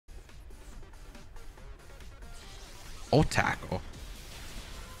Oh, tackle.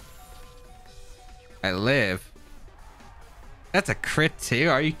 I live. That's a crit too.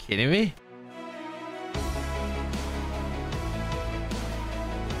 Are you kidding me?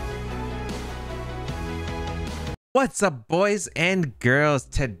 What's up, boys and girls?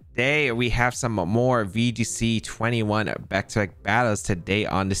 Today we have some more VGC 21 back-to-back battles today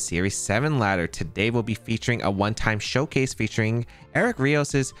on the Series 7 ladder. Today we'll be featuring a one-time showcase featuring Eric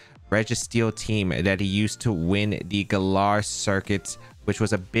Rios's Registeel team that he used to win the Galar circuit, which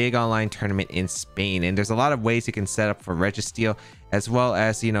was a big online tournament in Spain. And there's a lot of ways you can set up for Registeel, as well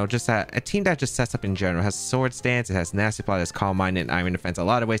as, you know, just a team that just sets up in general. It has Sword Stance, it has Nasty Plot, it has Calm Mind, and Iron Defense. A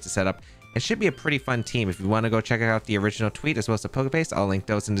lot of ways to set up. It should be a pretty fun team. If you want to go check out the original tweet as well as the Pokebase, I'll link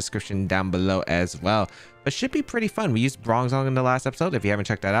those in the description down below as well. But should be pretty fun. We used Bronzong in the last episode. If you haven't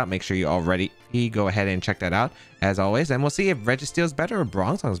checked that out, make sure you already go ahead and check that out as always. And we'll see if Registeel is better or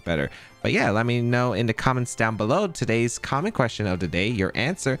Bronzong is better. But yeah, let me know in the comments down below today's comment question of the day, your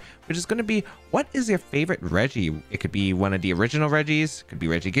answer, which is going to be, what is your favorite Reggie? It could be one of the original Reggies, could be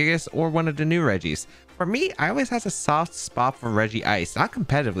Regigigas, or one of the new Reggies. For me, I always has a soft spot for Reggie Ice. Not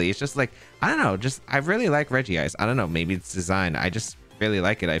competitively, it's just like, I don't know, just I really like Reggie Ice. I don't know, maybe it's design. I just really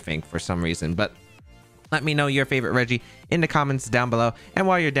like it, I think, for some reason. But let me know your favorite Reggie in the comments down below. And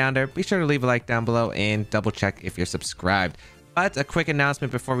while you're down there, be sure to leave a like down below and double check if you're subscribed. But a quick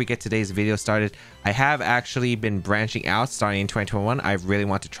announcement before we get today's video started. I have actually been branching out starting in 2021. I really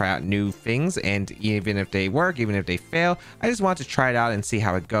want to try out new things, and even if they work, even if they fail, I just want to try it out and see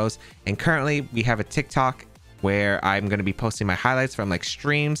how it goes. And currently we have a TikTok where I'm going to be posting my highlights from like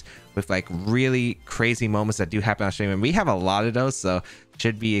streams with like really crazy moments that do happen on stream, and we have a lot of those, so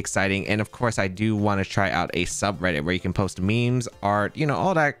should be exciting. And of course, I do want to try out a subreddit where you can post memes, art, you know,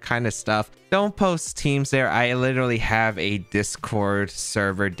 all that kind of stuff. Don't post teams there. I literally have a Discord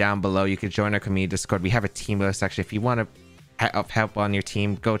server down below. You can join our community Discord. We have a team list section. If you want to help on your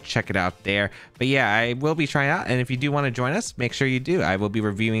team, go check it out there. But yeah, I will be trying out, and if you do want to join us, make sure you do. I will be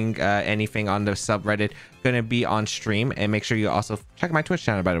reviewing anything on the subreddit, gonna be on stream. And make sure you also check my Twitch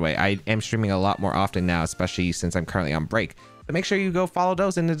channel, by the way. I am streaming a lot more often now, especially since I'm currently on break. So make sure you go follow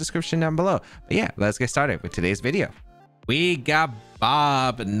those in the description down below. But yeah, let's get started with today's video. We got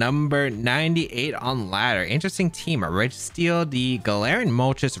Bob, number 98 on ladder. Interesting team. Registeel, the Galarian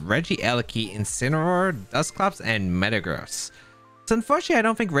Moltres, Regieleki, Incineroar, Dusclops, and Metagross. So unfortunately, I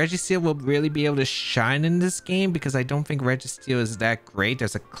don't think Registeel will really be able to shine in this game because I don't think Registeel is that great.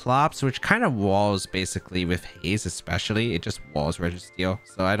 There's a Clops, which kind of walls basically with Haze, especially. It just walls Registeel.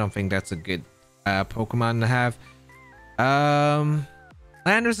 So I don't think that's a good Pokemon to have.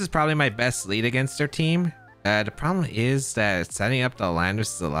 Landorus is probably my best lead against their team. The problem is that setting up the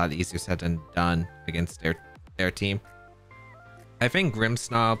Landorus is a lot easier said than done against their team. I think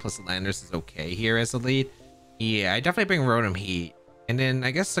Grimmsnarl plus Landorus is okay here as a lead. Yeah, I definitely bring Rotom Heat. And then I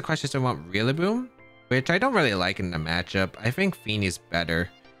guess the question is, I want Rillaboom, which I don't really like in the matchup. I think Feeney's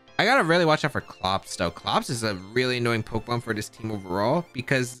better. I gotta really watch out for Clops though. Clops is a really annoying Pokemon for this team overall,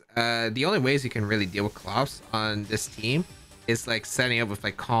 because the only ways you can really deal with Clops on this team is like setting up with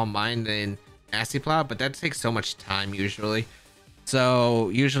like Calm Mind and Nasty Plot, but that takes so much time usually. So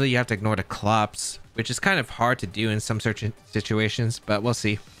usually you have to ignore the Clops, which is kind of hard to do in some certain situations, but we'll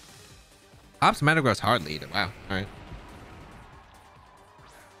see. Clops Metagross hard lead. Wow. All right.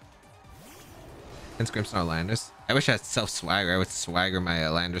 And Grimmsnarl Landorus. I wish I had self swagger. I would swagger my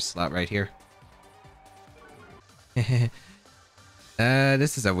Landorus slot right here.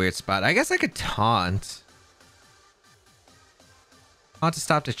 This is a weird spot. I guess I could taunt. Taunt to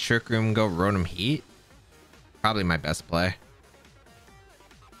stop the Trick Room and go Rotom Heat. Probably my best play.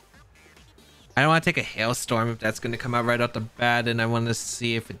 I don't want to take a Hailstorm if that's going to come out right off the bat, and I want to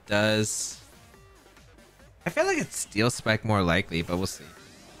see if it does. I feel like it's Steel Spike more likely, but we'll see.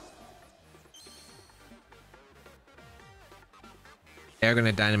 They're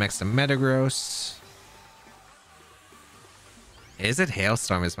going to Dynamax the Metagross. Is it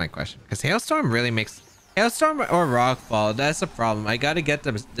Hailstorm is my question, because Hailstorm really makes... Hailstorm or Rockfall, that's the problem. I gotta get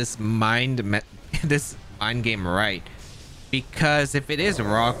this mind game right, because if it is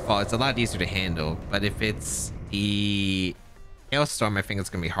Rockfall, it's a lot easier to handle, but if it's the Hailstorm, I think it's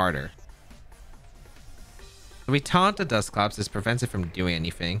gonna be harder. So we taunt the Dusclops. This prevents it from doing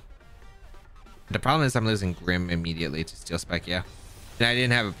anything. The problem is I'm losing Grim immediately to Steel Spike. Yeah, and I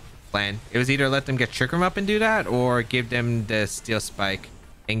didn't have a plan. It was either let them get Trick Room up and do that, or give them the Steel Spike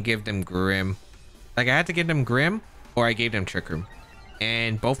and give them Grim. Like, I had to give them Grim, or I gave them Trick Room,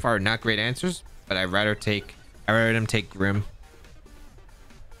 and both are not great answers. But I'd rather them take Grim.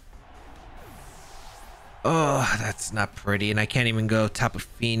 Oh, that's not pretty, and I can't even go Tapu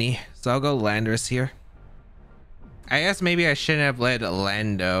Lele, so I'll go Landorus here. I guess maybe I shouldn't have led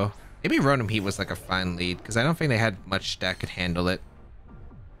Lando. Maybe Rotom Heat was like a fine lead because I don't think they had much that could handle it.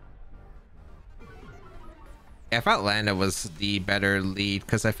 Yeah, I thought Lando was the better lead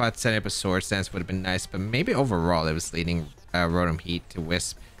because I thought setting up a Swords Dance would have been nice, but maybe overall it was leading Rotom Heat to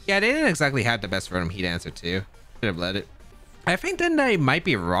Wisp. Yeah, they didn't exactly have the best Rotom Heat answer too. Should have led it. I think then they might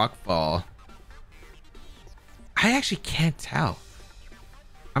be Rockfall. I actually can't tell.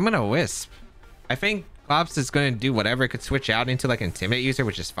 I'm gonna Wisp. I think Klops is gonna do whatever it could switch out into like Intimidate user,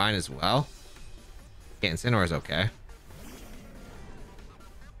 which is fine as well. Yeah, Incineroar is okay.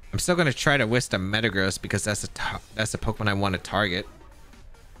 I'm still gonna try to Wisp a Metagross because that's the Pokemon I want to target.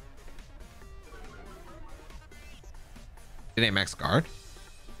 Did they max guard?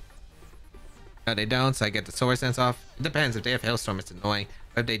 No, they don't, so I get the Swords Dance off. It depends. If they have Hailstorm, it's annoying.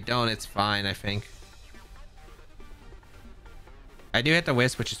 But if they don't, it's fine, I think. I do hit the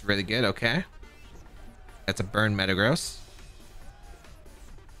Wisp, which is really good. Okay. That's a burn Metagross.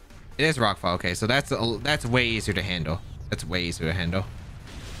 It is Rockfall. Okay, so that's way easier to handle. That's way easier to handle.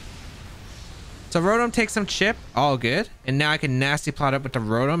 So Rotom takes some chip. All good. And now I can nasty plot up with the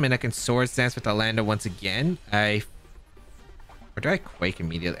Rotom, and I can Swords Dance with the Lando once again. Or do I Quake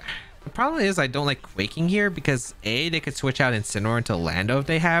immediately? The problem is I don't like Quaking here because A, they could switch out Incineroar into Lando if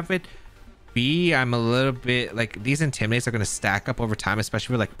they have it. B, I'm a little bit like these Intimidates are going to stack up over time,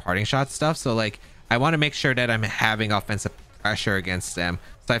 especially with like parting shot stuff. So like I want to make sure that I'm having offensive pressure against them.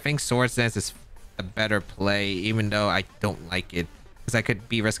 So I think Swords Dance is a better play, even though I don't like it because I could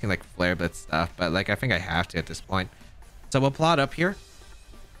be risking like Flare Blitz stuff. But like I think I have to at this point. So we'll plot up here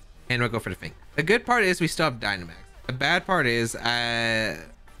and we'll go for the thing. The good part is we still have Dynamax. The bad part is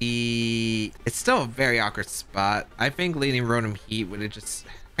it's still a very awkward spot. I think leading Rotom Heat would have just,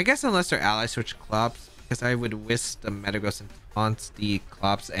 I guess unless their ally switch Klops, because I would Wisp the Metagross and taunt the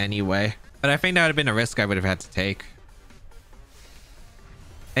Klops anyway. But I think that would have been a risk I would have had to take.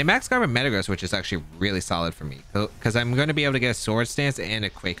 A max guard with Metagross, which is actually really solid for me, because I'm going to be able to get a Swords Dance and a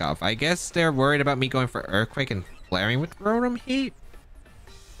Quake off. I guess they're worried about me going for Earthquake and flaring with Rotom Heat?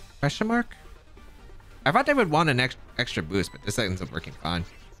 Question mark? I thought they would want an extra boost, but this ends up working fine.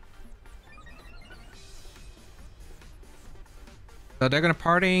 So they're gonna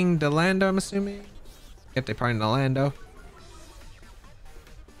parting the Lando, I'm assuming. Yep, they parting the Lando.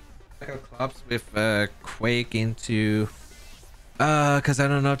 I go Klops with Quake into because I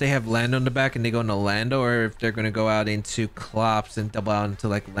don't know if they have Lando in the back and they go into Lando, or if they're gonna go out into Klops and double out into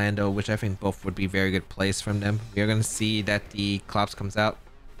like Lando, which I think both would be very good plays from them. We are gonna see that the Klops comes out.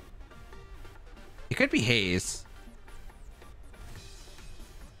 It could be Haze,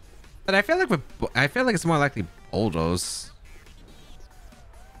 but I feel like it's more likely Bulldoze.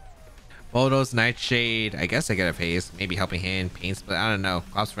 Bulldoze, Nightshade. I guess I get a Haze, maybe Helping Hand, Paints, but I don't know.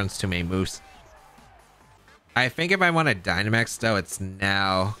 Klops runs too many moves. I think if I want a Dynamax though, it's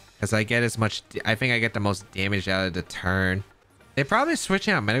now because I get as much. I think I get the most damage out of the turn. They're probably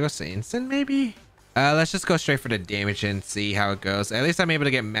switching out Metagross to Instant, maybe. Let's just go straight for the damage and see how it goes. At least I'm able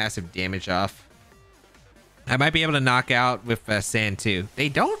to get massive damage off. I might be able to knock out with Sand too. They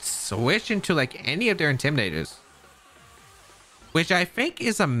don't switch into like any of their Intimidators, which I think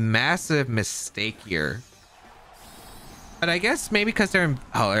is a massive mistake here. But I guess maybe because they're in,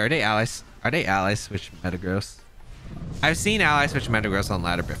 oh, are they allies? Are they allies switch Metagross? I've seen allies switch Metagross on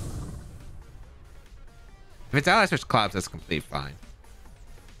ladder before. If it's allies switch Klops, that's completely fine.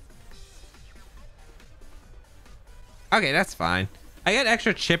 Okay, that's fine. I get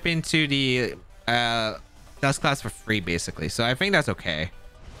extra chip into the Dust class for free, basically. So I think that's okay.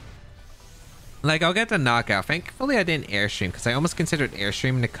 Like, I'll get the knockout. Thankfully, I didn't Airstream because I almost considered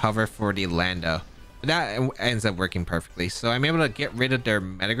Airstream to cover for the Lando. But that ends up working perfectly. So I'm able to get rid of their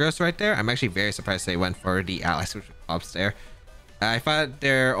Metagross right there. I'm actually very surprised they went for the Ally Switch with Pops there. I thought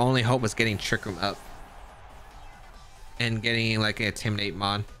their only hope was getting Trick Room up and getting like a Intimidate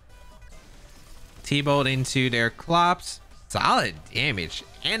Mon. T-Bolt into their Klops. Solid damage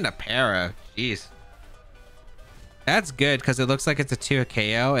and a para. Jeez. That's good because it looks like it's a 2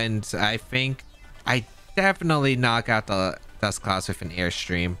 KO, and I think I definitely knock out the Dust Class with an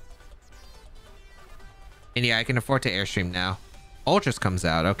Airstream. And yeah, I can afford to Airstream now. Ultras comes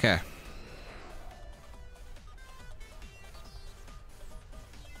out, okay.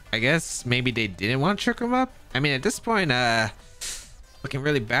 I guess maybe they didn't want to trick him up. I mean, at this point, looking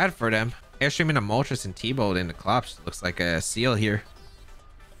really bad for them. Airstreaming a Moltres and T-Bolt into Klops looks like a seal here.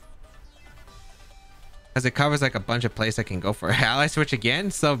 As it covers like a bunch of plays I can go for. Ally switch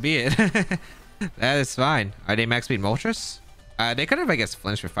again? So be it. That is fine. Are they max speed Moltres? They could have, I guess,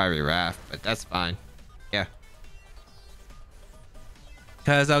 flinched with Fiery Wrath, but that's fine. Yeah.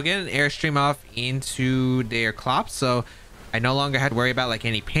 because I'll get an airstream off into their Clops, so I no longer had to worry about like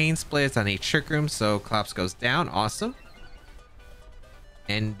any pain splits on a Trick Room. So Clops goes down. Awesome.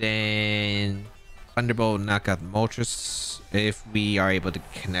 And then Thunderbolt knock out Moltres if we are able to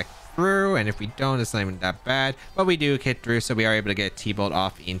connect through, and if we don't, it's not even that bad, but we do hit through, so we are able to get T-Bolt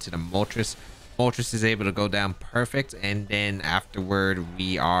off into the Moltres. Moltres is able to go down perfect, and then afterward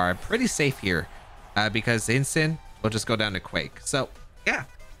we are pretty safe here because instant will just go down to Quake. So yeah,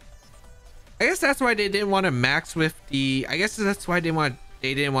 I guess that's why they didn't want to max with the, I guess that's why they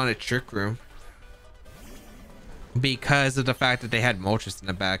didn't want a Trick Room, because of the fact that they had Moltres in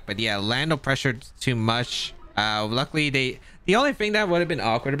the back. But yeah, Lando pressured too much. Luckily the only thing that would have been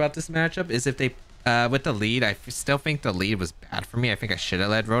awkward about this matchup is if they with the lead, I still think the lead was bad for me. I think I should have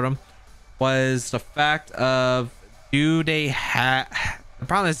led Rotom. Was the fact of, do they have, the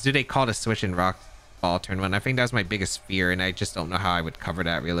problem is, do they call the switch in Rock Ball turn 1? I think that was my biggest fear, and I just don't know how I would cover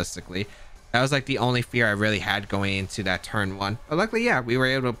that realistically. That was like the only fear I really had going into that turn 1. But luckily, yeah, we were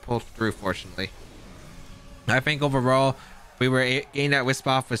able to pull through, fortunately. I think overall we were getting that Wisp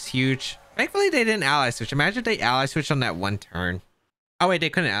off was huge. Thankfully they didn't ally switch. Imagine if they ally switched on that one turn. Oh wait,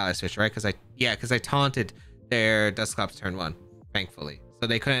 they couldn't ally switch, right? Because I taunted their Dusclops turn 1, thankfully, so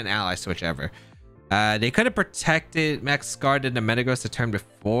they couldn't ally switch ever. They could have protected Max guarded the Metagross the turn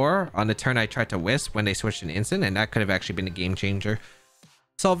before on the turn I tried to Wisp when they switched an instant, and that could have actually been a game changer.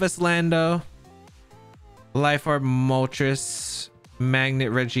 Solvis Lando, Life Orb Moltres,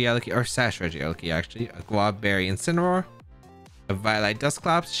 Magnet Regieleki, or Sash Regieleki actually, a Guaberry Incineroar, a Violet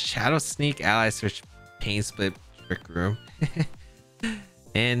Dusclops, Shadow Sneak, Ally Switch, Pain Split, Trick Room,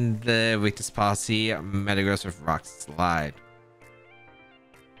 and the Weakness Policy, Metagross with Rock Slide.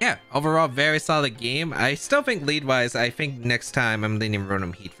 Yeah, overall very solid game. I still think lead wise, I think next time I'm leaning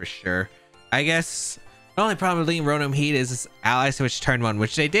Rotom Heat for sure. I guess the only problem with leaning Rotom Heat is this Ally Switch turn 1,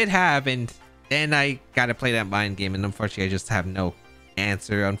 which they did have, and then I gotta play that mind game, and unfortunately I just have no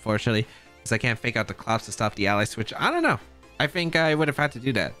answer, unfortunately, because I can't fake out the Clops to stop the Ally Switch. I don't know. I think I would have had to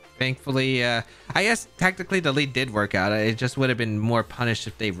do that. Thankfully, I guess technically the lead did work out. It just would have been more punished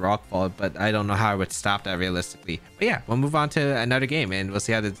if they rockfalled, but I don't know how I would stop that realistically. But yeah, we'll move on to another game and we'll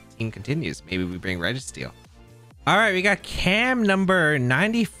see how the team continues. Maybe we bring Registeel. All right, we got cam number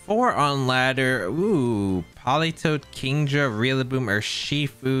 94 on ladder. Ooh, Politoed, Kingdra, Rillaboom,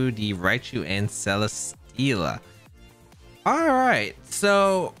 Urshifu, the Raichu, and Celesteela. All right,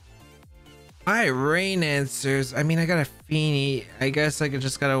 so my rain answers. I mean, I got a Feeny. I guess I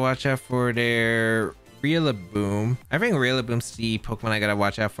just gotta watch out for their Rillaboom. I think Rillaboom's the Pokemon I gotta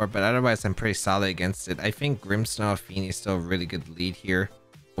watch out for, but otherwise I'm pretty solid against it. I think Grimmsnarl, Feeny is still a really good lead here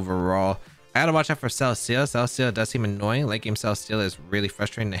overall. I gotta watch out for Celesteela. Celesteela does seem annoying. Late game Celesteela is really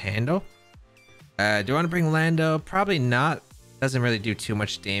frustrating to handle. Do I want to bring Lando? Probably not. Doesn't really do too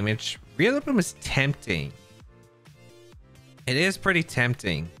much damage. Rillaboom is tempting. It is pretty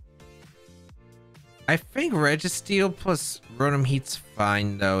tempting. I think Registeel plus Rotom Heat's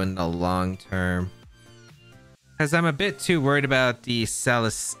fine though in the long term, because I'm a bit too worried about the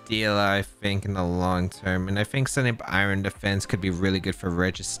Celesteela, I think, in the long term, and I think setting up Iron Defense could be really good for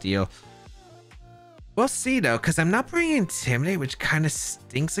Registeel. We'll see though, because I'm not bringing Intimidate, which kind of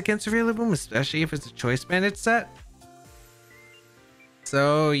stinks against Rillaboom, especially if it's a Choice Banded set.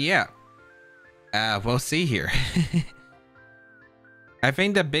 So yeah, we'll see here. I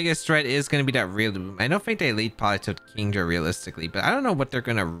think the biggest threat is going to be that Rillaboom. I don't think they lead Politoed Kingdra realistically, but I don't know what they're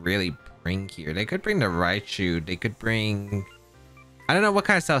going to really bring here. They could bring the Raichu. They could bring, I don't know what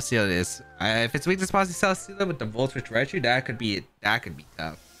kind of Celesteela it is. If it's Weakness Policy Celesteela with the Volt Switch Raichu, that could be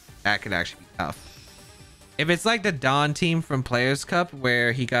tough. That could actually be tough. If it's like the Dawn team from Players Cup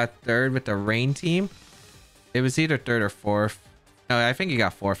where he got third with the Rain team, it was either third or fourth. No, I think he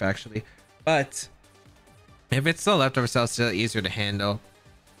got fourth actually. But if it's still leftover Celesteela, easier to handle.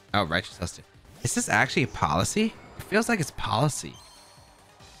 Oh, Raichu Celesteela. Is this actually a policy? It feels like it's policy.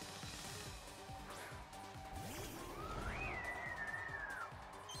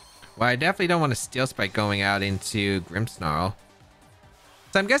 Well, I definitely don't want to Steel Spike going out into Grimmsnarl.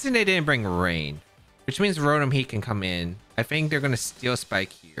 So I'm guessing they didn't bring Rain, which means Rotom Heat can come in. I think they're going to Steel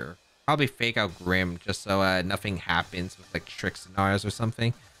Spike here. Probably fake out Grim just so nothing happens with like trick scenarios or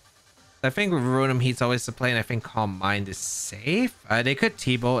something. I think Rotom Heat's always the play, and I think Calm Mind is safe. They could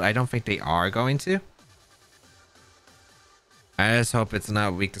T-Bolt. I don't think they are going to. I just hope it's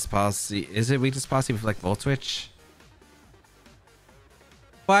not Weakness Policy. Is it Weakness Policy with like Volt Switch?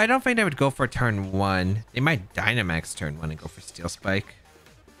 Well, I don't think they would go for turn 1. They might Dynamax turn 1 and go for Steel Spike.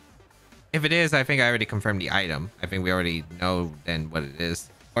 If it is, I think I already confirmed the item. I think we already know then what it is.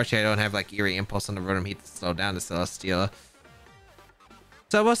 Fortunately, I don't have like Eerie Impulse on the Rotom Heat to slow down the Celesteela.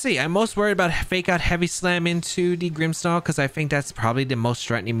 So we'll see. I'm most worried about fake out heavy slam into the Grimmsnarl because I think that's probably the most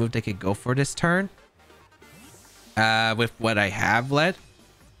threatening move they could go for this turn. With what I have led.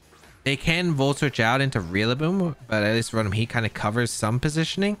 They can Volt Switch out into Rillaboom, but at least Rotom Heat kind of covers some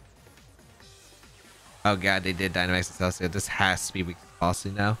positioning. Oh god, they did Dynamax Excelsior. This has to be Weakness Policy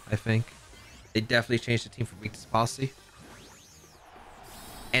now, I think. They definitely changed the team for Weakness Policy.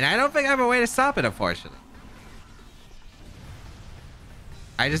 And I don't think I have a way to stop it, unfortunately.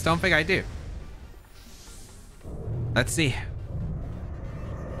 I just don't think I do. Let's see.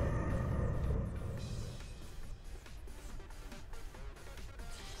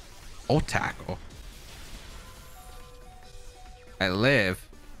 Oh, tackle. I live.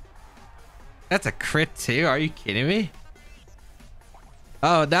 That's a crit too? Are you kidding me?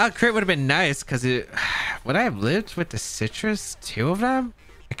 Oh, that crit would have been nice because it... Would I have lived with the citrus? 2 of them?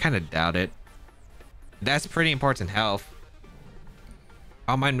 I kind of doubt it. That's pretty important health.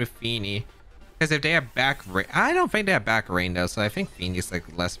 I'll mind with Feeny. Because if they have back rain... I don't think they have back rain though, so I think Feeny's like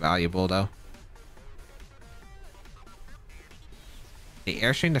less valuable though. They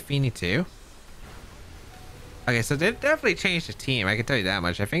airstream the Feeny too? Okay, so they definitely changed the team. I can tell you that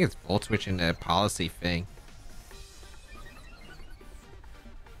much. I think it's Volt Switching the policy thing.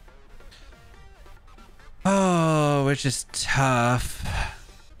 Oh, which is tough.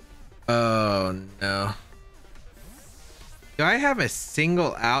 Oh no. Do I have a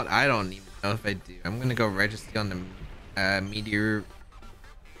single out? I don't even know if I do. I'm gonna go Registeel on the Meteor.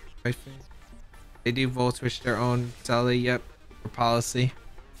 I think they do Volt Switch their own Sully. Yep, for policy.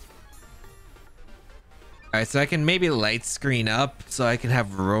 All right, so I can maybe light screen up so I can have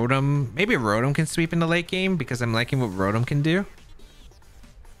Rotom. Maybe Rotom can sweep in the late game because I'm liking what Rotom can do.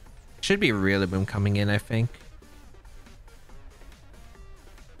 Should be Rillaboom coming in, I think.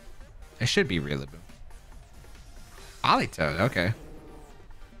 It should be Rillaboom. Politoed, okay.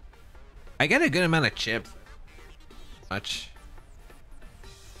 I get a good amount of chips. Much.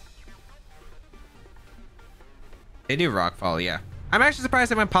 They do rock fall, yeah. I'm actually surprised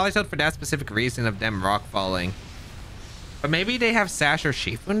they went Politoed for that specific reason of them rock falling. But maybe they have Sash or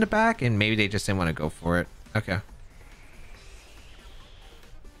Shifu in the back and maybe they just didn't want to go for it. Okay.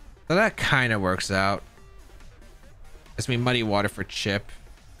 So that kind of works out. It's me Muddy Water for Chip.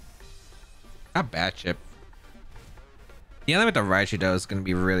 Not bad, Chip. Dealing with the Raichu though is going to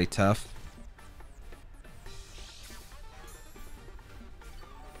be really tough.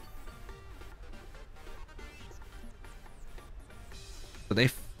 So they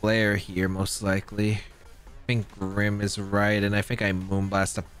flare here most likely. I think Grim is right, and I think I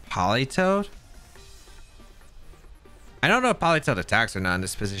Moonblast a Politoed. I don't know if Politoed attacks or not in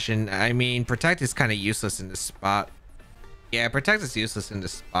this position. I mean, Protect is kind of useless in this spot. Yeah, Protect is useless in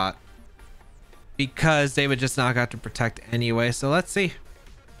this spot. Because they would just knock out to Protect anyway. So let's see.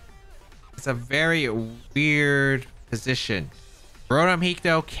 It's a very weird position. Rotom Heat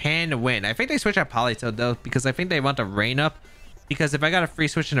though can win. I think they switch out Politoed though because I think they want the rain up. Because if I got a free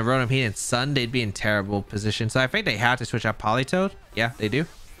switch into Rotom Heat and Sun, they'd be in terrible position. So I think they have to switch out Politoed. Yeah, they do.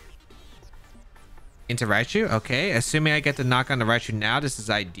 Into Raichu. Okay, assuming I get the knock on the Raichu now, this is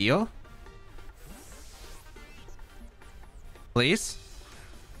ideal. Please.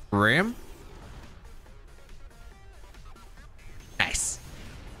 Grim. Nice.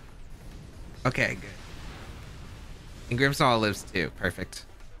 Okay, good. And Grimmsnarl lives too. Perfect.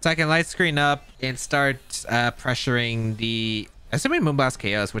 So I can light screen up and start pressuring the... Assuming Moonblast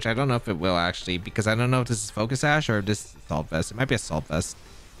KOs, which I don't know if it will actually, because I don't know if this is Focus Sash or if this is Assault Vest. It might be Assault Vest.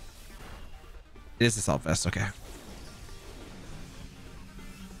 It is Assault Vest, okay.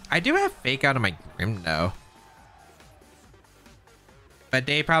 I do have Fake Out on my Grim though. But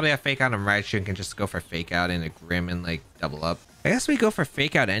they probably have Fake Out on Raichu and can just go for Fake Out in a Grim and like double up. I guess we go for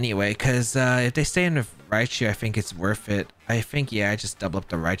Fake Out anyway, because if they stay in with Raichu, I think it's worth it. I think, yeah, I just double up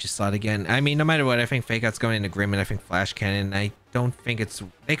the Raichu slot again. I mean, no matter what, I think Fake Out's going into Grim and I think Flash Cannon. I don't think it's...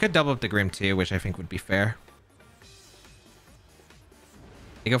 They could double up the Grim too, which I think would be fair.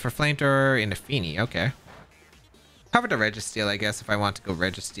 They go for Flamethrower into Feeny, okay. Cover the Registeel, I guess, if I want to go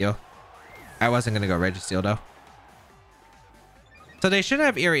Registeel. I wasn't going to go Registeel though. So they should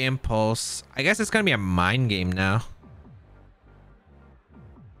have Eerie Impulse. I guess it's going to be a mind game now.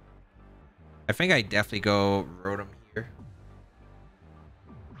 I think I definitely go Rotom here.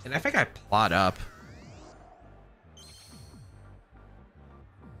 And I think I plot up.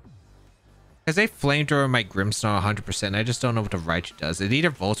 Because they Flamethrower my Grimmsnarl 100%. I just don't know what the Raichu does. It either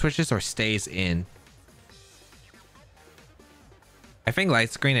Volt Switches or stays in. I think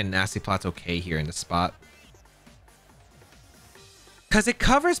Light Screen and Nasty Plot's okay here in the spot. Because it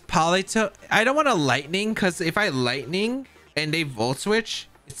covers Politoed. I don't want to Lightning, because if I Lightning, and they Volt Switch,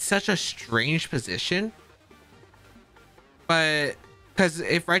 it's such a strange position. But because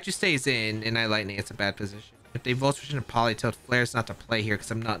if Raichu stays in and I Lightning, it's a bad position. If they Volt Switch into Politoed, Flare's not to play here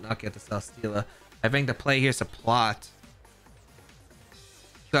because I'm not knocking out the Celesteela. I think the play here is a plot.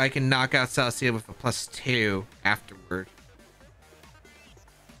 So I can knock out Celesteela with a +2 afterward.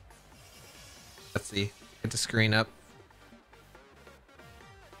 Let's see. Get the screen up.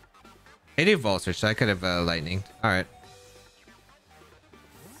 They do Volt Switch, so I could have Lightning. Alright.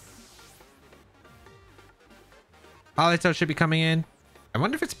 Politoed should be coming in. I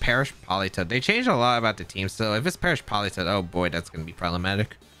wonder if it's Perish Politoed. They changed a lot about the team, so if it's Perish Politoed, oh boy, that's going to be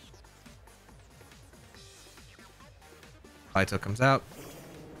problematic. Politoed comes out.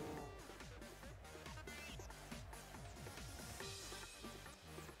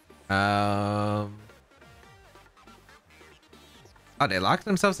 Oh, they locked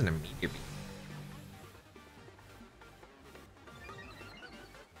themselves in a Meteor Beam.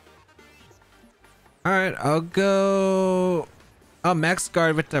 Alright, I'll go... I'll Max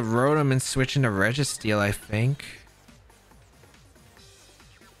Guard with the Rotom and switch into Registeel, I think.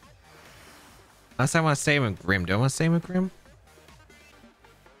 Unless I want to stay with Grim. Do I want to stay with Grim?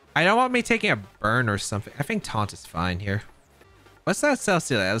 I don't want me taking a burn or something. I think Taunt is fine here. What's that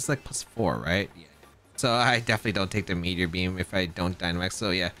Celesteela? That was like +4, right? Yeah. So I definitely don't take the Meteor Beam if I don't Dynamax.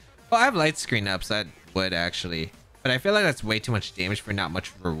 So yeah. Well, I have Light Screen up, so that would actually. But I feel like that's way too much damage for not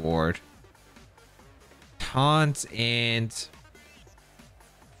much reward. Taunt and...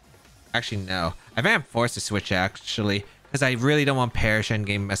 Actually, no. I think I'm forced to switch, actually. Because I really don't want Perish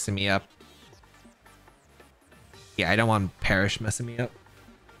endgame messing me up. Yeah, I don't want Perish messing me up.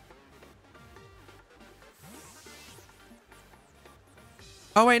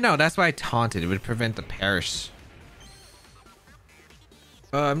 Oh wait, no, that's why I taunted. It would prevent the Perish.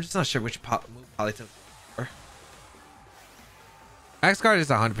 I'm just not sure which move Politoed for. Max Guard is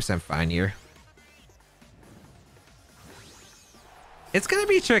 100% fine here. It's gonna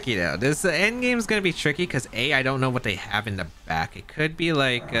be tricky though. This end game is gonna be tricky because I don't know what they have in the back. It could be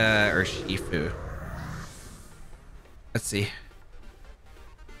like Urshifu. Let's see.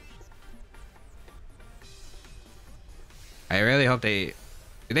 I really hope they...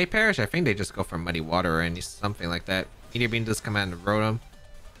 Do they Perish? I think they just go for Muddy Water or something like that. Meteor Beam does come out and Rotom.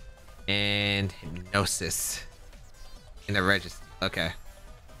 And Hypnosis. In the Registeel. Okay.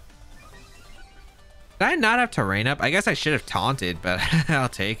 Did I not have Terrain up? I guess I should have taunted, but I'll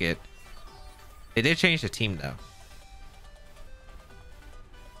take it. They did change the team though.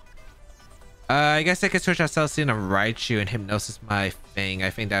 I guess I could switch out Celesteela and Raichu and Hypnosis my thing. I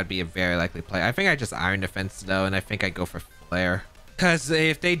think that would be a very likely play. I think I just Iron Defense though, and I think I go for Flare. Because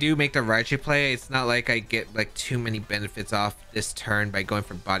if they do make the Raichu play, it's not like I get like too many benefits off this turn by going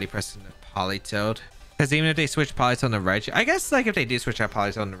for Body Press into Politoed. Because even if they switch Politoed to Raichu, I guess like if they do switch out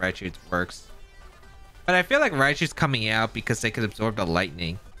Politoed to Raichu, it works. But I feel like Raichu's coming out because they could absorb the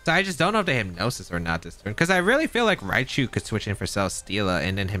Lightning. So I just don't know if they Hypnosis or not this turn. Because I really feel like Raichu could switch in for Celesteela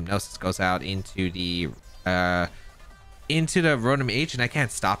and then Hypnosis goes out into the Rotom H and I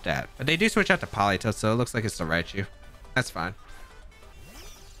can't stop that. But they do switch out to Politoed, so it looks like it's the Raichu. That's fine.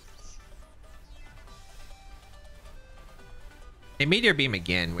 They Meteor Beam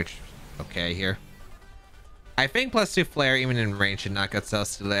again, which okay here. I think +2 Flare even in range should knock out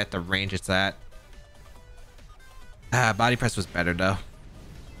Celesteela at the range it's at. Body Press was better though.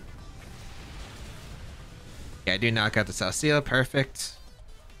 Yeah, I do knock out the Celesteela. Perfect.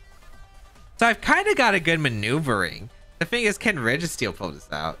 So I've kind of got a good maneuvering. The thing is, can Registeel pull this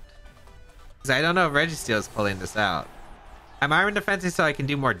out? Because I don't know if Registeel is pulling this out. I'm Iron Defensive so I can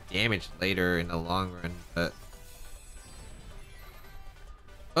do more damage later in the long run, but...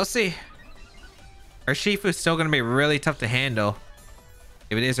 We'll see. Urshifu's still going to be really tough to handle.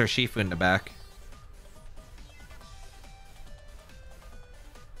 If it is Urshifu in the back.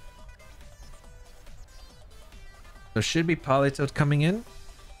 So should be Politoed coming in.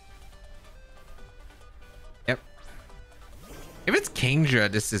 Yep. If it's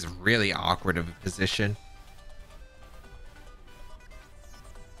Kingdra, this is really awkward of a position.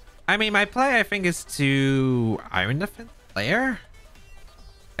 I mean, my play, I think, is to Iron Defense Flare.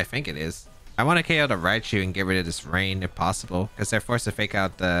 I think it is. I want to KO the Raichu and get rid of this rain if possible. Because they're forced to fake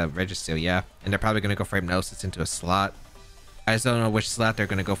out the Registeel, yeah. And they're probably going to go for Hypnosis into a slot. I just don't know which slot they're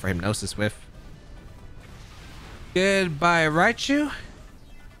going to go for Hypnosis with. Goodbye, Raichu.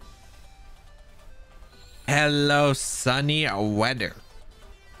 Hello, sunny weather.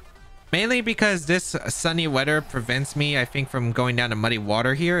 Mainly because this sunny weather prevents me, I think, from going down to Muddy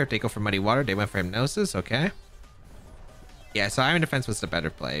Water here. If they go for Muddy Water, they went for Hypnosis. Okay. Yeah, so Iron Defense was the better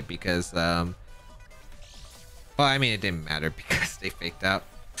play because, well, Well, I mean, it didn't matter because they faked out.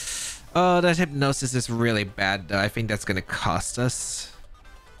 Oh, that hypnosis is really bad though. I think that's gonna cost us.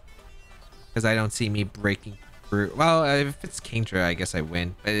 Because I don't see me breaking through. Well, if it's Kingdra, I guess I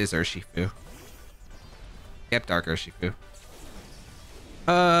win. But it is Urshifu. Yep, Dark Urshifu.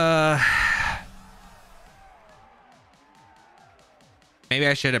 Maybe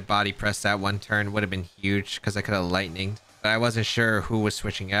I should have body pressed that one turn. Would have been huge because I could have lightning. But I wasn't sure who was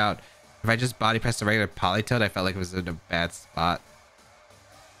switching out. If I just body pressed a regular Politoed, I felt like it was in a bad spot.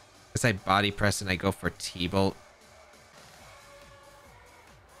 Guess I body press and I go for T-Bolt.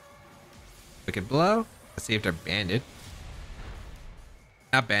 Wicked Blow. Let's see if they're banded.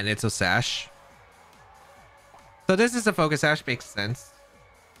 Not banded, so Sash. So this is a Focus Sash, makes sense.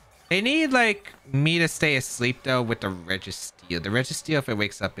 They need like me to stay asleep though with the Registeel. The Registeel, if it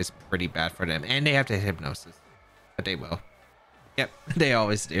wakes up, is pretty bad for them. And they have to Hypnosis. But they will. Yep, they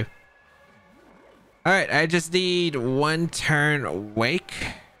always do. Alright, I just need one turn Wake.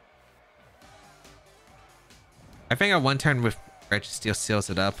 I think a one turn with Registeel seals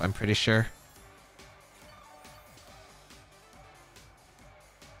it up, I'm pretty sure.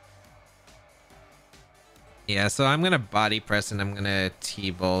 Yeah, so I'm gonna body press and I'm gonna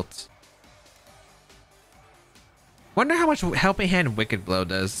T-Bolt. Wonder how much Helping Hand Wicked Blow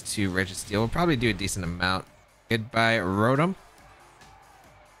does to Registeel. We'll probably do a decent amount. Goodbye, Rotom.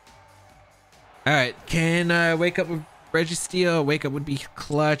 Alright, can I wake up with Registeel? Wake up would be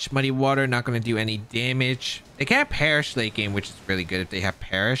clutch. Muddy Water, not going to do any damage. They can't Perish late game, which is really good if they have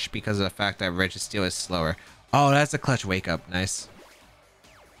Perish because of the fact that Registeel is slower. Oh, that's a clutch wake up. Nice.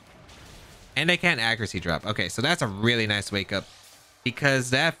 And they can't accuracy drop. Okay, so that's a really nice wake up because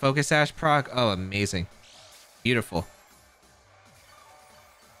that Focus Sash proc, oh, amazing. Beautiful.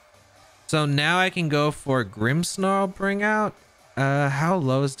 So now I can go for Grimmsnarl bring out. How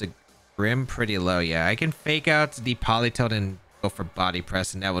low is the Grim? Pretty low. Yeah, I can fake out the Politoed and go for body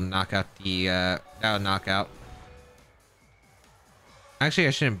press, and that will knock out the that will knock out. Actually,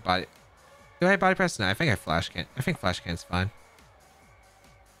 I shouldn't body. Do I body press? No, I think I flash can. I think flash can's fine.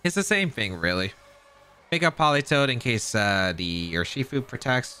 It's the same thing, really. Fake out Politoed in case the Urshifu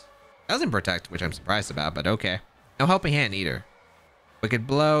protects. Doesn't protect, which I'm surprised about, but okay. No Helping Hand either. Wicked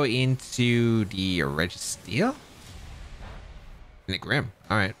Blow into the Registeel? And the Grim.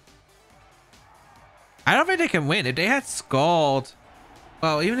 Alright. I don't think they can win. If they had Scald...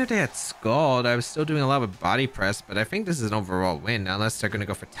 Well, even if they had Scald, I was still doing a lot with body press, but I think this is an overall win, unless they're going to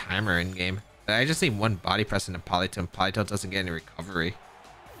go for timer in game. I just need one body press in the Politoed, and Politoed doesn't get any recovery.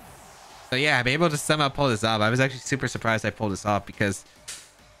 So yeah, I'm able to somehow pull this off. I was actually super surprised I pulled this off because...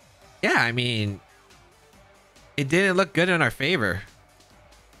 Yeah, I mean... It didn't look good in our favor.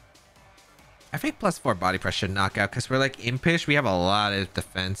 I think +4 body press should knock out because we're like impish. We have a lot of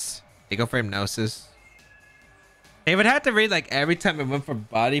defense. They go for Hypnosis. They would have to read like every time it went for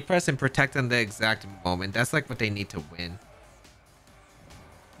body press and protect on the exact moment. That's like what they need to win.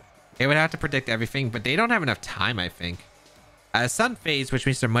 They would have to predict everything, but they don't have enough time, I think. Sun Phase, which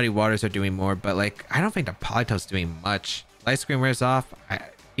means their Muddy Waters are doing more, but like I don't think the Politoed's doing much. Light Screen wears off.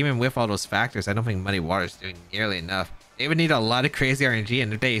 Even with all those factors, I don't think Muddy Water's doing nearly enough. They would need a lot of crazy RNG,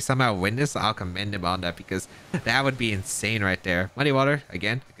 and if they somehow win this, I'll commend them on that because that would be insane right there. Muddy Water,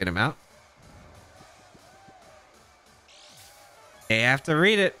 again, a good amount. They have to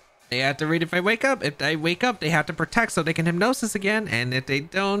read it. They have to read if I wake up. If I wake up, they have to protect so they can Hypnosis again, and if they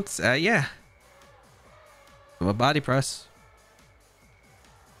don't, yeah. So a body press.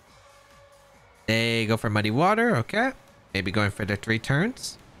 They go for Muddy Water, okay. Maybe going for the 3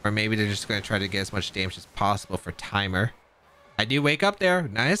 turns. Or maybe they're just going to try to get as much damage as possible for timer. I do wake up there.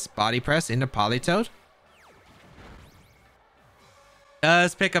 Nice. Body press into Politoed.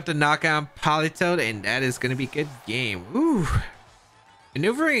 Does pick up the knockout Politoed, and that is going to be a good game. Ooh.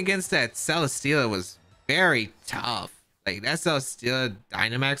 Maneuvering against that Celesteela was very tough. Like, that Celesteela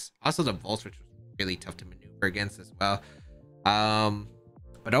Dynamax. Also the Volts, which was really tough to maneuver against as well.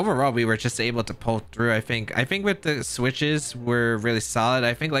 But overall, we were just able to pull through. I think with the switches were really solid.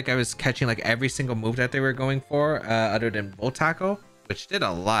 I think like I was catching like every single move that they were going for, other than Volt Tackle, which did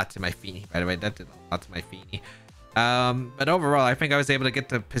a lot to my Feeny. By the way, that did a lot to my Feeny. But overall, I think I was able to get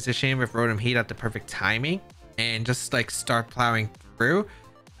the position with Rotom Heat at the perfect timing and just like start plowing through.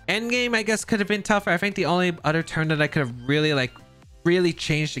 Endgame, I guess, could have been tougher. I think the only other turn that I could have really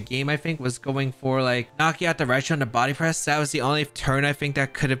changed the game, I think, was going for like knocking out the Raichu on the body press. That was the only turn I think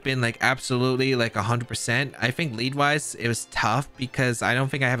that could have been like absolutely like 100%. I think lead wise it was tough because I don't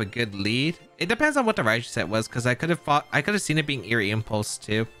think I have a good lead. It depends on what the Raichu set was because I could have seen it being Eerie Impulse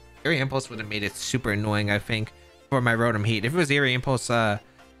too. Eerie Impulse would have made it super annoying, I think, for my Rotom Heat. If it was Eerie Impulse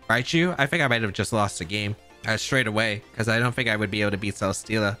Raichu, I think I might have just lost the game. straight away, because I don't think I would be able to beat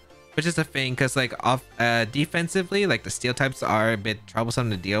Celesteela, which is a thing, because like off defensively, like the steel types are a bit troublesome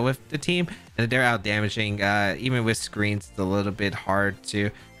to deal with the team, and they're out damaging. Even with screens, it's a little bit hard to,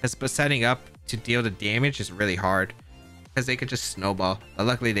 but setting up to deal the damage is really hard, because they could just snowball, but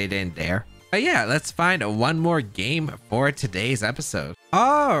luckily they didn't dare. But yeah, let's find one more game for today's episode.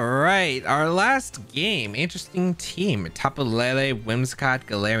 All right, our last game. Interesting team. Tapu Lele, Whimsicott,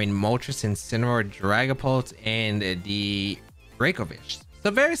 Galarian Moltres, Incineroar, Dragapult, and the Dracovish.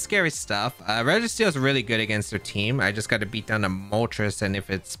 So very scary stuff. Registeel is really good against their team. I just got to beat down the Moltres and if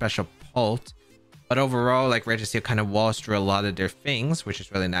it's special Pult. But overall, like Registeel kind of walls through a lot of their things, which is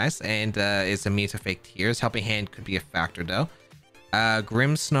really nice. And is immune to fake tears. Helping Hand could be a factor though.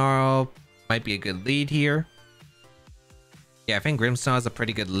 Grimmsnarl might be a good lead here. Yeah, I think Grimmsnarl is a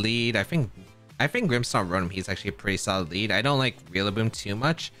pretty good lead. I think Grimmsnarl Rotom Heat is actually a pretty solid lead. I don't like Rillaboom too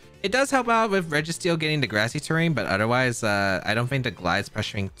much. It does help out with Registeel getting the grassy terrain, but otherwise, I don't think the Glide's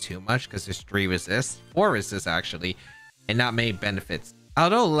pressuring too much because there's 4 resists actually, and not many benefits.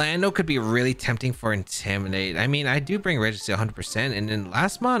 Although Lando could be really tempting for Intimidate. I mean, I do bring Registeel 100%, and then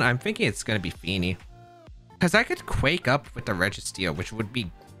last month, I'm thinking it's going to be Feeny. Because I could Quake up with the Registeel, which would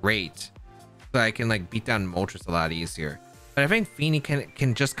be great. So I can like beat down Moltres a lot easier. But I think Feeny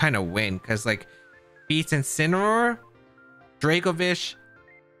can just kind of win because like beats Incineroar, Dracovish,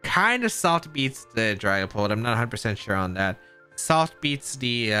 kind of soft beats the Dragapult. I'm not 100% sure on that. Soft beats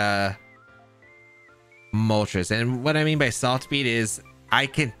the Moltres. And what I mean by soft beat is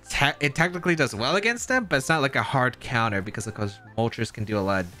it technically does well against them, but it's not like a hard counter because Moltres can do a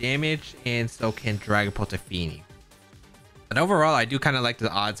lot of damage and so can Dragapult to Feeny. But overall, I do kind of like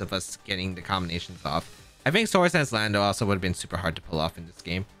the odds of us getting the combinations off. I think Swords Dance Lando also would have been super hard to pull off in this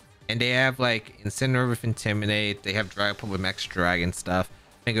game. And they have like Incineroar with Intimidate. They have Dragapult with Max Dragon stuff.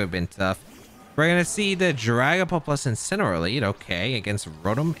 I think it would have been tough. We're going to see the Dragapult plus Incineroar lead. Okay, against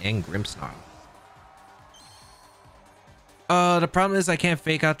Rotom and Grimmsnarl. The problem is I can't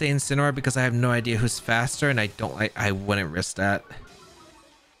fake out the Incineroar because I have no idea who's faster. And I wouldn't risk that.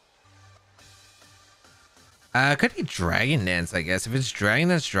 Could be Dragon Dance, I guess. If it's Dragon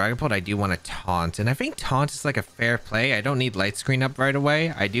Dance Dragapult, I do want to Taunt. And I think Taunt is like a fair play. I don't need Light Screen up right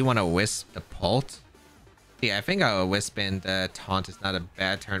away. I do want to Wisp the Pult. Yeah, I think a Wisp and Taunt is not a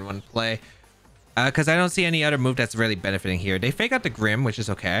bad turn 1 play. Because I don't see any other move that's really benefiting here. They fake out the Grim, which is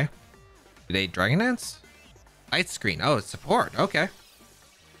okay. Do they Dragon Dance? Light Screen. Oh, it's support. Okay.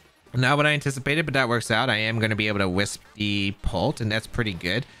 Not what I anticipated, but that works out. I am going to be able to Wisp the Pult, and that's pretty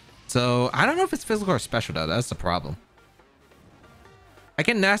good. So, I don't know if it's physical or special though. That's the problem. I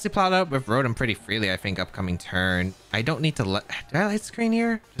can Nasty Plot up with Rotom pretty freely, I think, upcoming turn. I don't need to do I Light Screen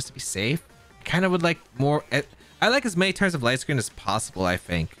here? Just to be safe? I kind of would like more... I like as many turns of Light Screen as possible, I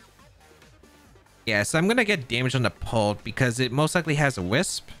think. Yeah, so I'm going to get damage on the Pult because it most likely has a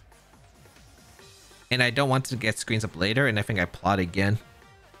Wisp. And I don't want to get screens up later, and I think I plot again.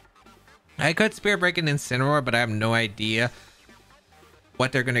 I could Spirit Break an Incineroar, but I have no idea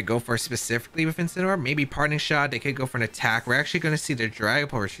what they're going to go for specifically with Incineroar. Maybe Parting Shot. They could go for an attack. We're actually going to see their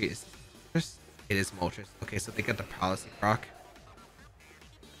Dragapult retreat. It is Moltres. Okay, so they got the Policy proc.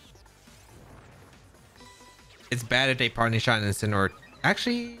 It's bad if they Parting Shot and Incineroar.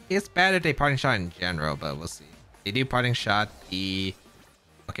 Actually, it's bad if they Parting Shot in general, but we'll see. They do Parting Shot the...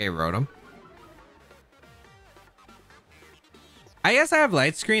 Okay, Rotom. I guess I have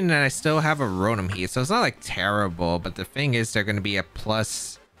Light Screen and I still have a Rotom Heat, so it's not like terrible, but the thing is they're going to be a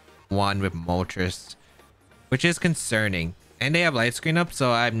 +1 with Moltres, which is concerning. And they have Light Screen up,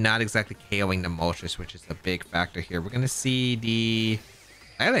 so I'm not exactly KOing the Moltres, which is a big factor here. We're going to see the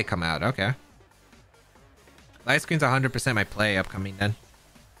Lele come out. Okay. Light Screen's 100% my play upcoming then.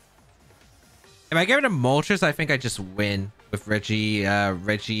 If I get rid of Moltres, I think I just win with Registeel.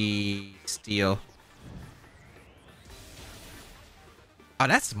 Oh,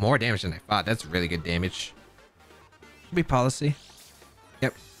 that's more damage than I thought. That's really good damage. Could be Policy.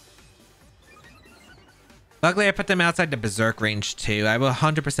 Yep. Luckily, I put them outside the Berserk range too. I will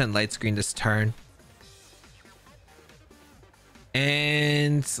 100% Light Screen this turn.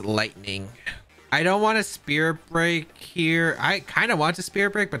 And Lightning. I don't want to Spirit Break here. I kind of want to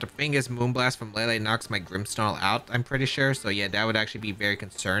Spirit Break, but the thing is Moonblast from Lele knocks my Grimmsnarl out, I'm pretty sure. So yeah, that would actually be very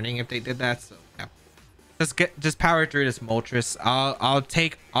concerning if they did that. So yeah. Just power through this Moltres.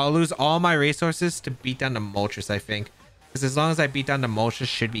 I'll lose all my resources to beat down the Moltres, I think. Because as long as I beat down the Moltres,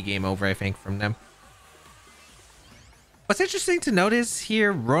 should be game over, I think, from them. What's interesting to notice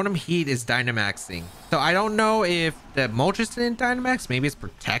here, Rotom Heat is Dynamaxing. So I don't know if the Moltres didn't Dynamax. Maybe it's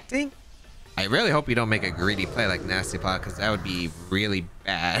protecting. I really hope you don't make a greedy play like Nasty Plot, because that would be really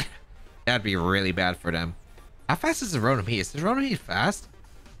bad. That'd be really bad for them. How fast is the Rotom Heat? Is the Rotom Heat fast?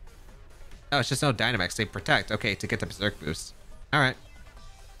 Oh, it's just no Dynamax. They protect. Okay, to get the Berserk boost. Alright.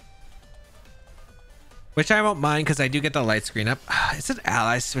 Which I won't mind because I do get the light screen up. Is it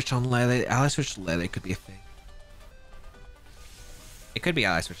Ally Switch on Lele? Ally Switch Lele could be a thing. It could be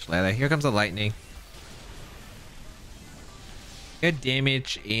Ally Switch Lele. Here comes the lightning. Good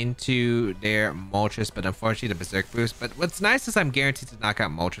damage into their Moltres, but unfortunately the Berserk boost. But what's nice is I'm guaranteed to knock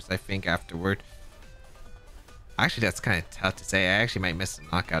out Moltres, I think, afterward. Actually, that's kind of tough to say. I actually might miss the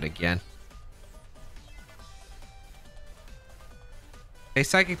knockout again. They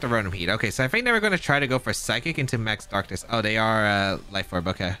Psychic the Rotom Heat. Okay, so I think they were going to try to go for Psychic into Max Darkness. Oh, they are Life Orb.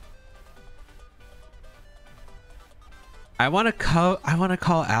 Okay. I want to call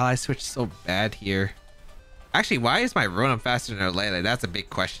Ally Switch so bad here. Actually, why is my Rotom faster than Lele? That's a big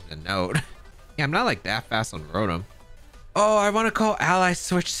question to note. Yeah, I'm not like that fast on Rotom. Oh, I want to call Ally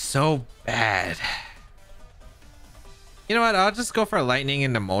Switch so bad. You know what? I'll just go for Lightning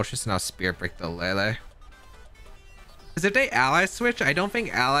into Moltres and I'll Spirit Break the Lele. Because if they Ally Switch, I don't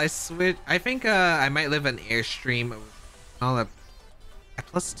think Ally Switch... I think I might live an Airstream all up at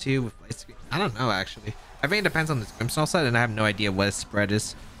 +2 with Light Screen. I don't know, actually. I think it depends on this Grimmsnarl set, and I have no idea what its spread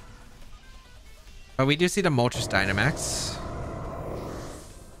is. But we do see the Moltres Dynamax.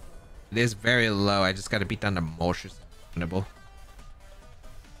 It is very low. I just got to beat down the Moltres.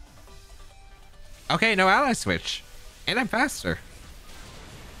 Okay, no Ally Switch. And I'm faster.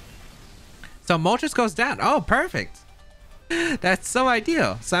 So Moltres goes down. Oh, perfect. That's so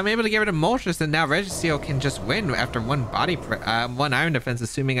ideal. So I'm able to get rid of Moltres, and now Registeel can just win after one Iron Defense,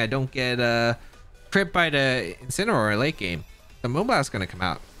 assuming I don't get crit by the Incineroar late game. The Moonblast's gonna come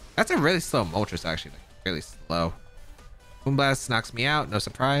out. That's a really slow Moltres, actually. Like, really slow. Moonblast knocks me out, no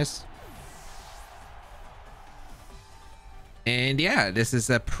surprise. And yeah, this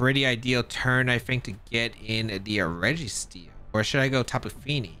is a pretty ideal turn, I think, to get in the Registeel. Or should I go Tapu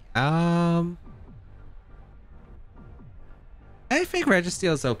Fini? I think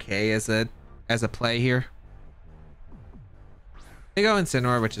Registeel is okay as a play here. They go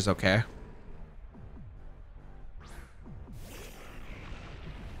Incineroar, which is okay.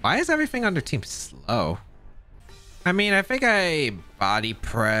 Why is everything on their team slow? I mean, I think I body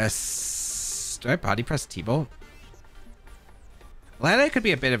press. Do I body press T-Bolt? Lele could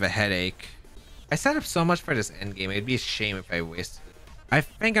be a bit of a headache. I set up so much for this endgame. It'd be a shame if I wasted it. I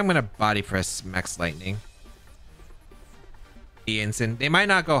think I'm gonna body press Max Lightning. The Incin. They might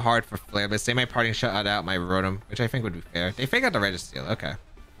not go hard for Flare, but they might parting shot out my Rotom, which I think would be fair. They fake out the Registeel. Okay.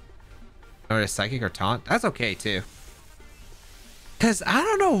 Or the Psychic or Taunt. That's okay too. Because I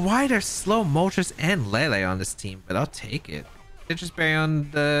don't know why there's slow Moltres and Lele on this team, but I'll take it. They're just Berry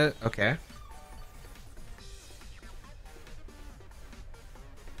on the... Okay.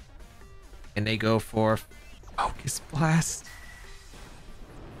 And they go for Focus Blast.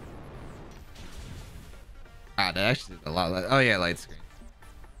 Ah, that actually did a lot less. Oh yeah, Light Screen.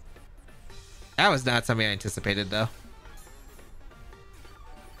 That was not something I anticipated though.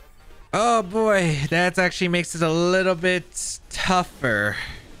 Oh boy, that actually makes it a little bit tougher.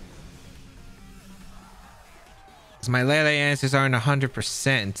 Because my Lele answers aren't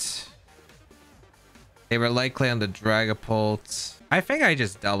 100%. They were likely on the Dragapult. I think I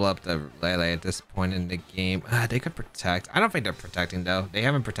just double up the Lele at this point in the game. They could protect. I don't think they're protecting though. They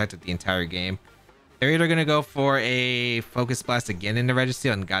haven't protected the entire game. They're either going to go for a Focus Blast again in the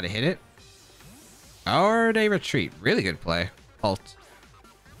Registeel and gotta hit it. Or they retreat. Really good play. Ult.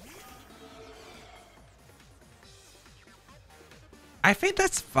 I think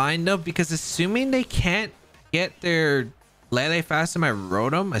that's fine though, because assuming they can't get their Lele fast in my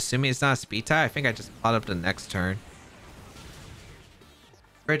Rotom, assuming it's not a speed tie, I think I just plot up the next turn.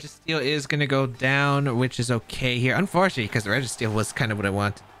 Registeel is going to go down, which is okay here. Unfortunately, because the Registeel was kind of what I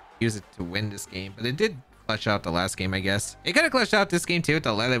wanted to use it to win this game, but it did clutch out the last game, I guess. It could have clutched out this game too.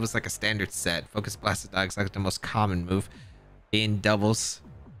 The Lele was like a standard set. Focus Blast is like the most common move in doubles.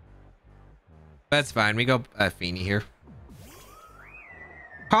 That's fine. We go Fini here.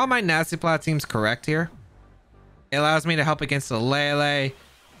 Call my Nasty Plot seems correct here. It allows me to help against the Lele.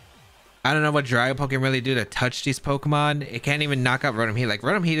 I don't know what Dragapult can really do to touch these Pokemon. It can't even knock out Rotom Heat. Like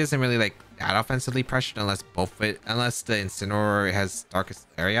Rotom Heat isn't really like that offensively pressured unless unless the Incineroar has Darkest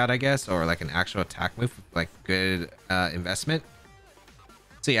Lariat, I guess, or like an actual attack move with like good investment.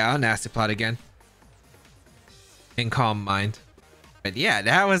 So yeah, I'll Nasty Plot again. In Calm Mind. But yeah,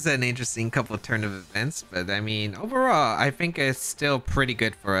 that was an interesting couple of turn of events. But I mean, overall, I think it's still pretty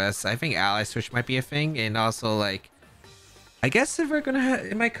good for us. I think Ally Switch might be a thing, and also like, I guess if we're gonna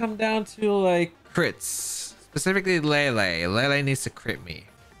it might come down to like crits, specifically Lele. Lele needs to crit me.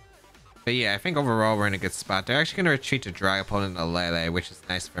 But yeah, I think overall we're in a good spot. They're actually going to retreat to Dragapult into Lele, which is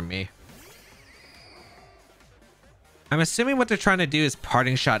nice for me. I'm assuming what they're trying to do is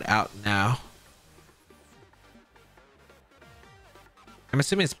Parting Shot out now. I'm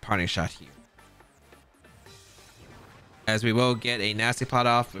assuming it's Parting Shot here. As we will get a Nasty Plot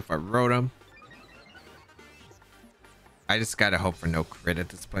off with our Rotom. I just gotta hope for no crit at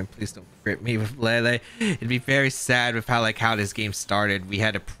this point. Please don't crit me with Lele. It'd be very sad with how this game started. We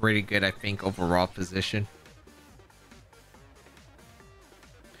had a pretty good, I think, overall position.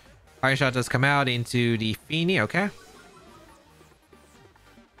 Parting Shot does come out into the Feeny, okay.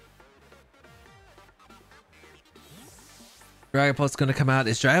 Dragapult's gonna come out.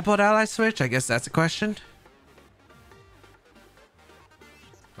 Is Dragapult ally switch? I guess that's a question.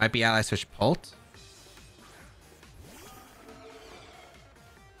 Might be ally switch Pult.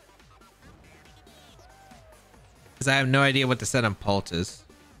 Because I have no idea what the set on Pult is.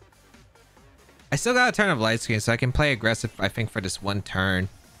 I still got a turn of Light Screen, so I can play aggressive, I think, for this one turn.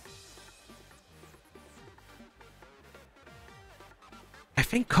 I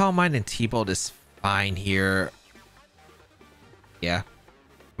think Calm Mind and T-Bolt is fine here. Yeah.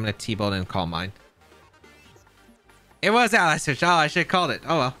 I'm gonna T-Bolt and Calm Mind. It was ally switch. Oh, I should have called it.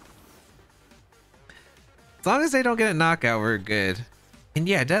 Oh well. As long as they don't get a knockout, we're good. And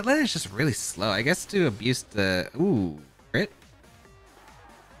yeah, Deadlet is just really slow. I guess to abuse the... Ooh, crit?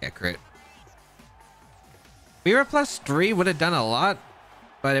 Yeah, crit. We were +3 would have done a lot,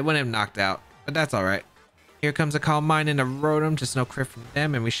 but it wouldn't have knocked out. But that's alright. Here comes a Calm Mind and a Rotom. Just no crit from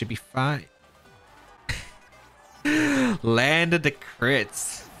them, and we should be fine. Landed the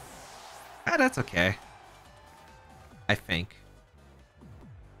crits. Ah, that's okay. I think.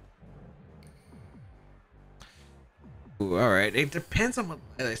 Ooh, all right. It depends on what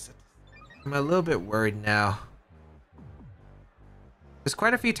I said. I'm a little bit worried now. There's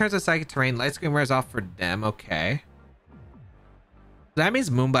quite a few turns of Psychic Terrain. Light Screen wears off for them. Okay. That means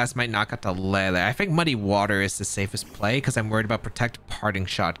Moonblast might knock out the Lele. I think Muddy Water is the safest play because I'm worried about Protect Parting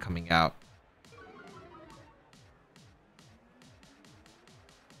Shot coming out.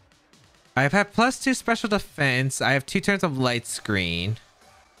 I've had +2 special defense. I have 2 turns of Light Screen.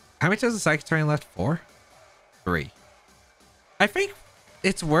 How many turns of Psychic Terrain left? 4? 3. I think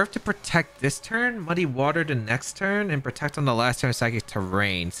it's worth to protect this turn, Muddy Water the next turn, and protect on the last turn of Psychic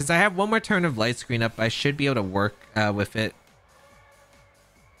Terrain. Since I have 1 more turn of Light Screen up, I should be able to work with it.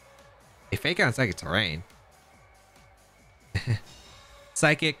 They fake out on Psychic Terrain.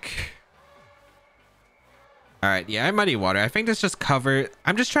 Psychic. Alright, yeah, I'm Muddy Water. I think this just cover...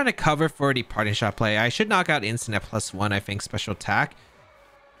 I'm just trying to cover for the Parting Shot play. I should knock out Instant at +1, I think, special attack.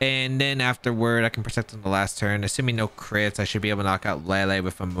 And then afterward, I can protect on the last turn. Assuming no crits, I should be able to knock out Lele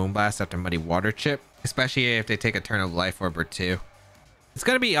with a Moonblast after Muddy Water chip. Especially if they take a turn of Life Orb or 2. It's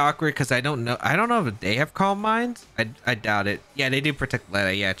gonna be awkward because I don't know if they have Calm Mind. I doubt it. Yeah, they do protect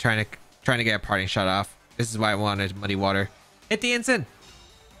Lele. Yeah, trying to get a Parting Shot off. This is why I wanted Muddy Water. Hit the Instant!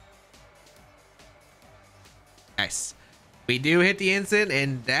 Nice. We do hit the Instant,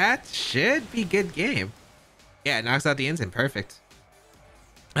 and that should be good game. Yeah, it knocks out the Instant. Perfect.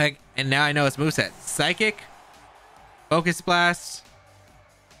 Like, and now I know its moveset. Psychic, Focus Blast,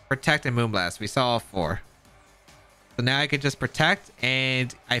 Protect, and Moonblast. We saw all 4. So now I could just Protect,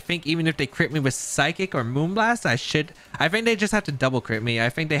 and I think even if they crit me with Psychic or Moonblast, I think they just have to double crit me. I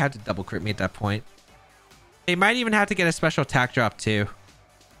think they have to double crit me at that point. They might even have to get a special attack drop too.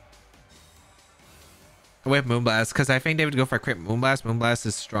 With Moonblast, because I think they would go for a crit Moonblast. Moonblast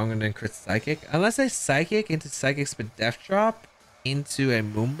is stronger than crit Psychic. Unless I Psychic into Psychic's Death Drop into a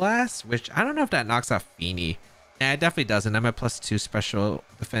Moonblast, which I don't know if that knocks out Feeny. Nah, it definitely doesn't. I'm at +2 special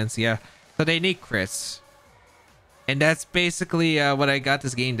defense, yeah. So they need crits. And that's basically what I got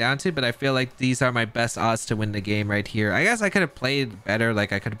this game down to, but I feel like these are my best odds to win the game right here. I guess I could have played better,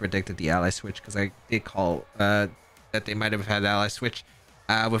 like I could have predicted the ally switch, because I did call that they might have had ally switch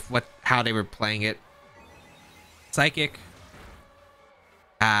with how they were playing it. Psychic.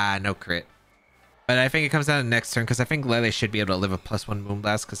 No crit. But I think it comes down to the next turn because I think Lele should be able to live a +1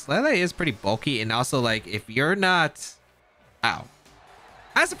 Moonblast because Lele is pretty bulky, and also like if you're not... Ow.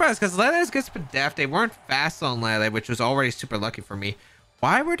 I'm surprised because Lele is good for def. They weren't fast on Lele, which was already super lucky for me.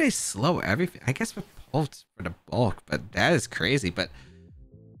 Why were they slow? Everything. I guess with Pulse for the bulk, but that is crazy. But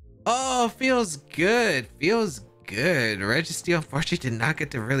oh, feels good. Feels good. Registeel unfortunately did not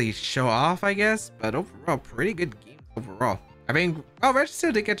get to really show off, I guess, but overall pretty good game overall. I mean, oh,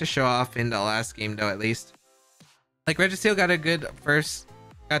 Registeel did get to show off in the last game though, at least. Like Registeel got a good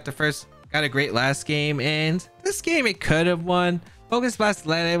got a great last game, and this game it could have won. Focus Blast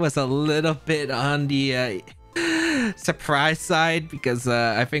Lele was a little bit on the surprise side because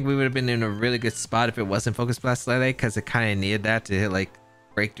I think we would have been in a really good spot if it wasn't Focus Blast Lele, because it kind of needed that to like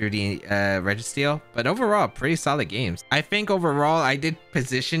break through the Registeel. But overall, pretty solid games. I think overall I did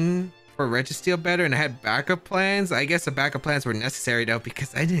position for Registeel better, and I had backup plans. I guess the backup plans were necessary though,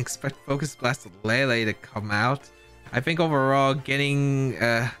 because I didn't expect Focus Blast Lele to come out. I think overall getting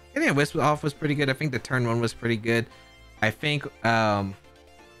a Wisp off was pretty good. I think the turn one was pretty good. I think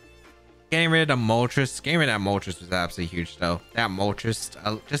getting rid of the Moltres, was absolutely huge though. That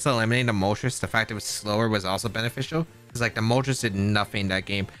Moltres, just eliminating the Moltres, the fact it was slower was also beneficial. Because like the Moltres did nothing that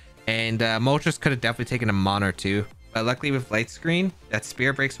game. And Moltres could have definitely taken a Mon or two. But luckily with Light Screen, that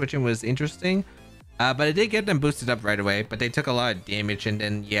Spirit Break switching was interesting. But it did get them boosted up right away. But they took a lot of damage. And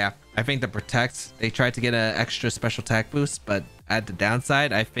then, yeah, I think the Protect, they tried to get an extra special attack boost. But at the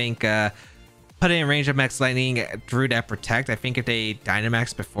downside, I think putting in range of Max Lightning through that Protect, I think if they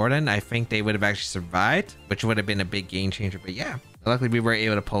Dynamax before then, I think they would have actually survived, which would have been a big game changer. But yeah, luckily we were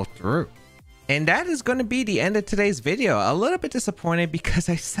able to pull through. And that is going to be the end of today's video. A little bit disappointed because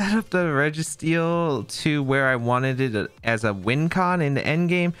I set up the Registeel to where I wanted it as a win con in the end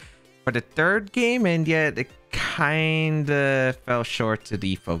game for the third game, and yet it kind of fell short to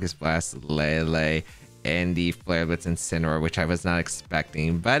the Focus Blast Lele and the Flare Blitz Incineroar, which I was not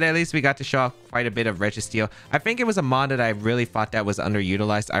expecting. But at least we got to show off quite a bit of Registeel. I think it was a mod that I really thought that was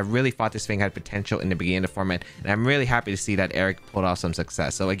underutilized. I really thought this thing had potential in the beginning of the format, and I'm really happy to see that Eric pulled off some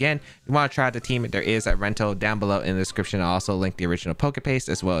success. So again, if you want to try out the team, there is a rental down below in the description. I'll also link the original Pokepaste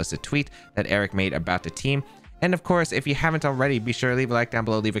as well as the tweet that Eric made about the team. And of course, if you haven't already, be sure to leave a like down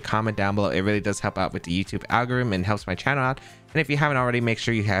below, leave a comment down below. It really does help out with the YouTube algorithm and helps my channel out. And if you haven't already, make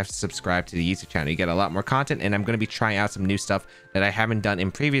sure you have subscribed to the YouTube channel. You get a lot more content, and I'm going to be trying out some new stuff that I haven't done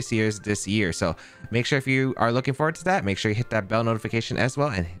in previous years this year. So make sure if you are looking forward to that, make sure you hit that bell notification as well,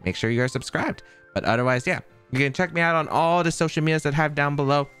 and make sure you are subscribed. But otherwise, yeah, you can check me out on all the social medias that I have down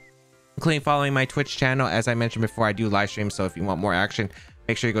below, including following my Twitch channel. As I mentioned before, I do live streams, so if you want more action,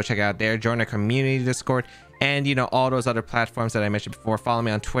 make sure you go check it out there. Join our community Discord, and you know, all those other platforms that I mentioned before. Follow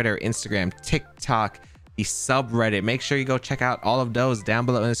me on Twitter, Instagram, TikTok, the subreddit. Make sure you go check out all of those down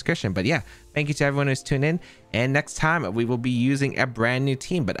below in the description. But yeah, thank you to everyone who's tuned in, and next time we will be using a brand new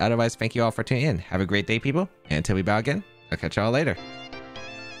team. But otherwise, thank you all for tuning in. Have a great day, people, and until we bow again, I'll catch y'all later.